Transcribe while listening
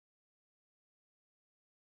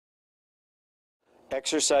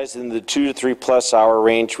Exercise in the 2 to 3 plus hour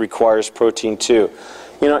range requires protein too.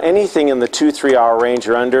 You know, anything in the 2-3 hour range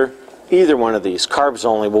or under, either one of these, carbs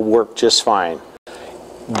only, will work just fine.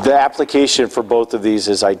 The application for both of these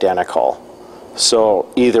is identical. So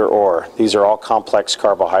either or. These are all complex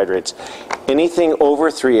carbohydrates. Anything over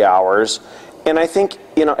 3 hours, and I think,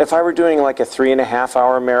 you know, if I were doing like a 3.5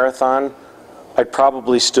 hour marathon, I'd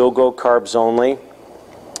probably still go carbs only.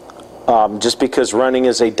 Just because running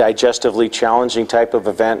is a digestively challenging type of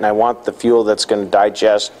event, and I want the fuel that's going to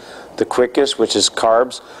digest the quickest, which is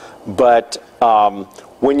carbs. But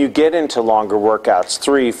when you get into longer workouts,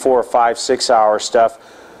 3, 4, 5, 6 hour stuff,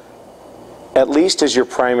 at least as your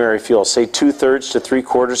primary fuel, say 2/3 to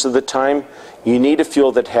 3/4 of the time, you need a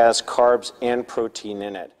fuel that has carbs and protein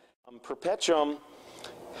in it. Perpetuum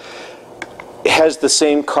has the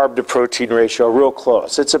same carb to protein ratio, real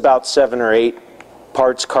close. It's about 7 or 8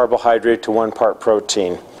 parts carbohydrate to 1 part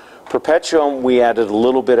protein. Perpetuum, we added a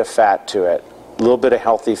little bit of fat to it, a little bit of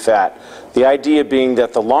healthy fat. The idea being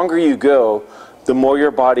that the longer you go, the more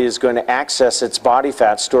your body is going to access its body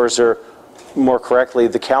fat stores, or more correctly,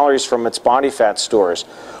 the calories from its body fat stores.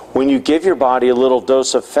 When you give your body a little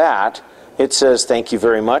dose of fat, it says, thank you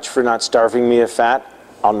very much for not starving me of fat.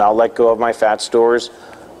 I'll now let go of my fat stores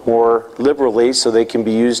more liberally so they can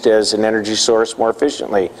be used as an energy source more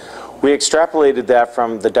efficiently. We extrapolated that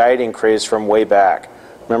from the dieting craze from way back.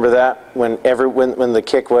 Remember that? When the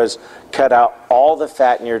kick was cut out all the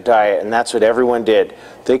fat in your diet, and that's what everyone did.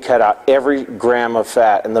 They cut out every gram of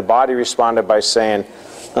fat, and the body responded by saying,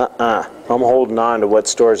 I'm holding on to what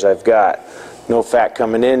stores I've got. No fat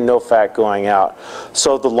coming in, no fat going out.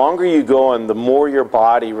 So the longer you go and the more your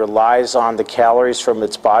body relies on the calories from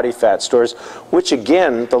its body fat stores, which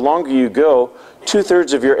again, the longer you go,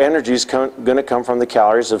 2/3 of your energy is going to come from the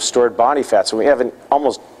calories of stored body fat. So we have an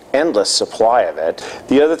almost endless supply of it.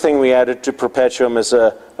 The other thing we added to Perpetuum is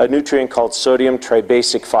a nutrient called sodium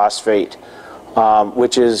tribasic phosphate,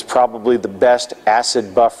 which is probably the best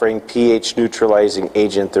acid buffering, pH neutralizing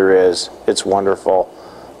agent there is. It's wonderful.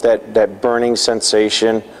 That burning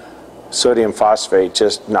sensation, sodium phosphate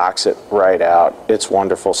just knocks it right out. It's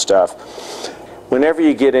wonderful stuff. Whenever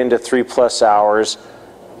you get into 3+ hours,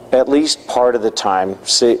 at least part of the time,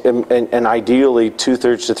 say, and ideally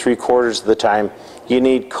 2/3 to 3/4 of the time, you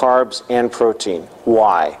need carbs and protein.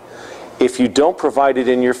 Why? If you don't provide it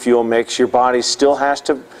in your fuel mix, your body still has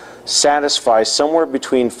to satisfy somewhere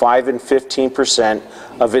between 5 and 15%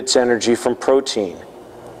 of its energy from protein.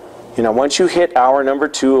 You know, once you hit hour number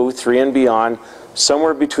 2, 3, and beyond,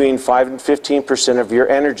 somewhere between 5 and 15% of your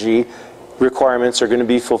energy requirements are going to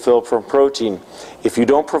be fulfilled from protein. If you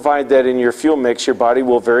don't provide that in your fuel mix, your body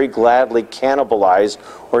will very gladly cannibalize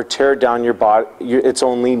or tear down its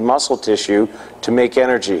own lean muscle tissue to make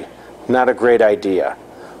energy. Not a great idea.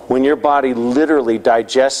 When your body literally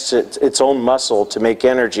digests its own muscle to make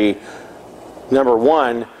energy, number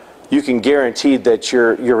one, you can guarantee that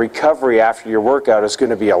your recovery after your workout is going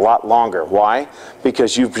to be a lot longer. Why?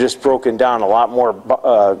 Because you've just broken down a lot more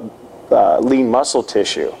lean muscle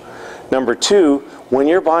tissue. Number two, when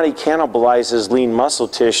your body cannibalizes lean muscle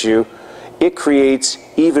tissue, it creates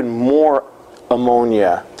even more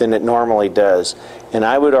ammonia than it normally does. And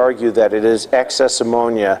I would argue that it is excess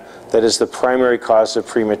ammonia that is the primary cause of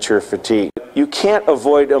premature fatigue. You can't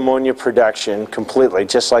avoid ammonia production completely,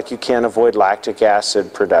 just like you can't avoid lactic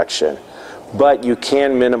acid production. But you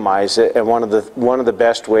can minimize it, and one of the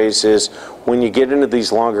best ways is when you get into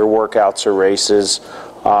these longer workouts or races,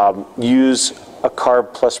 use a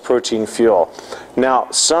carb plus protein fuel. Now,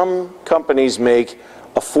 some companies make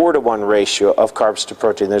a 4-to-1 ratio of carbs to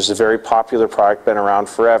protein. There's a very popular product, been around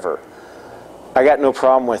forever. I got no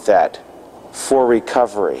problem with that for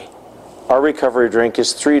recovery. Our recovery drink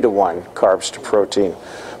is 3-to-1 carbs to protein.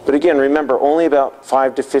 But again, remember, only about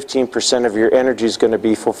 5 to 15% of your energy is going to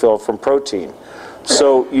be fulfilled from protein.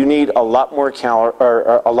 So you need a lot more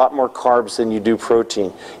carbs than you do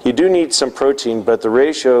protein. You do need some protein, but the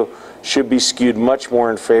ratio should be skewed much more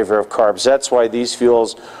in favor of carbs. That's why these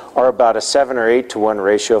fuels are about a 7 or 8-to-1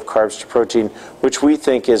 ratio of carbs to protein, which we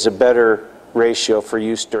think is a better ratio for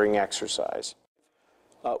use during exercise.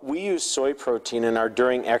 We use soy protein in our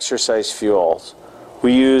during exercise fuels.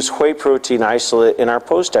 We use whey protein isolate in our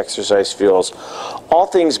post-exercise fuels. All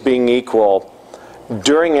things being equal,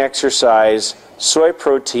 during exercise, soy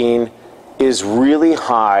protein is really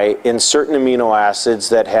high in certain amino acids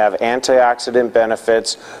that have antioxidant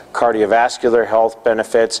benefits, cardiovascular health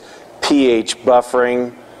benefits, pH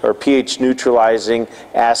buffering or pH neutralizing,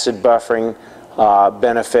 acid buffering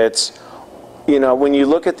benefits. You know, when you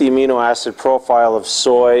look at the amino acid profile of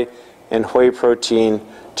soy and whey protein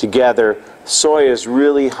together, soy is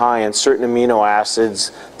really high in certain amino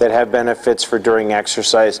acids that have benefits for during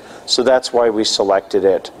exercise, so that's why we selected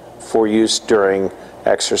it for use during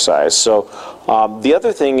exercise. So the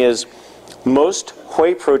other thing is, most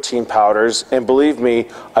whey protein powders, and believe me,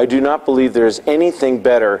 I do not believe there is anything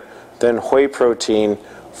better than whey protein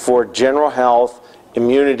for general health,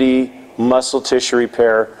 immunity, muscle tissue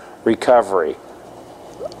repair, recovery.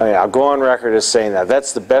 I'll go on record as saying that.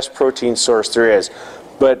 That's the best protein source there is.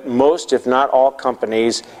 But most, if not all,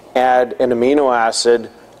 companies add an amino acid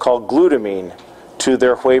called glutamine to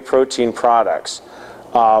their whey protein products.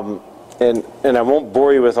 And I won't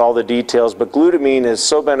bore you with all the details, but glutamine is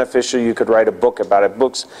so beneficial you could write a book about it.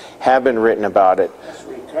 Books have been written about it.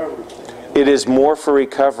 It is more for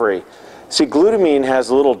recovery. See, glutamine has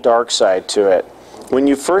a little dark side to it. When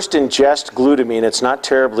you first ingest glutamine, it's not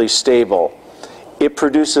terribly stable. It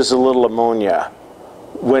produces a little ammonia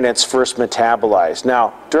when it's first metabolized.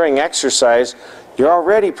 Now, during exercise, you're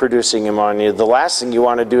already producing ammonia. The last thing you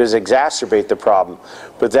want to do is exacerbate the problem.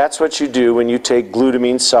 But that's what you do when you take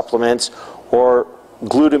glutamine supplements or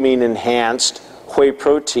glutamine-enhanced whey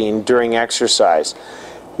protein during exercise.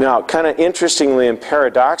 Now, kind of interestingly and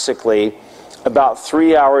paradoxically, about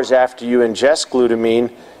 3 hours after you ingest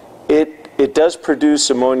glutamine, it does produce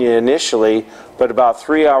ammonia initially, but about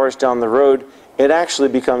 3 hours down the road, it actually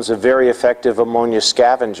becomes a very effective ammonia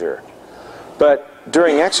scavenger. But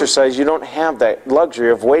during exercise, you don't have that luxury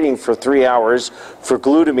of waiting for 3 hours for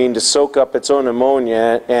glutamine to soak up its own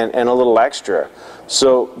ammonia and a little extra.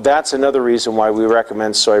 So that's another reason why we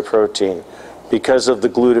recommend soy protein, because of the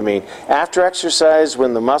glutamine. After exercise,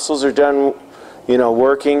 when the muscles are done,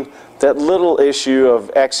 working, that little issue of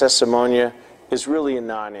excess ammonia is really a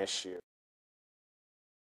non-issue.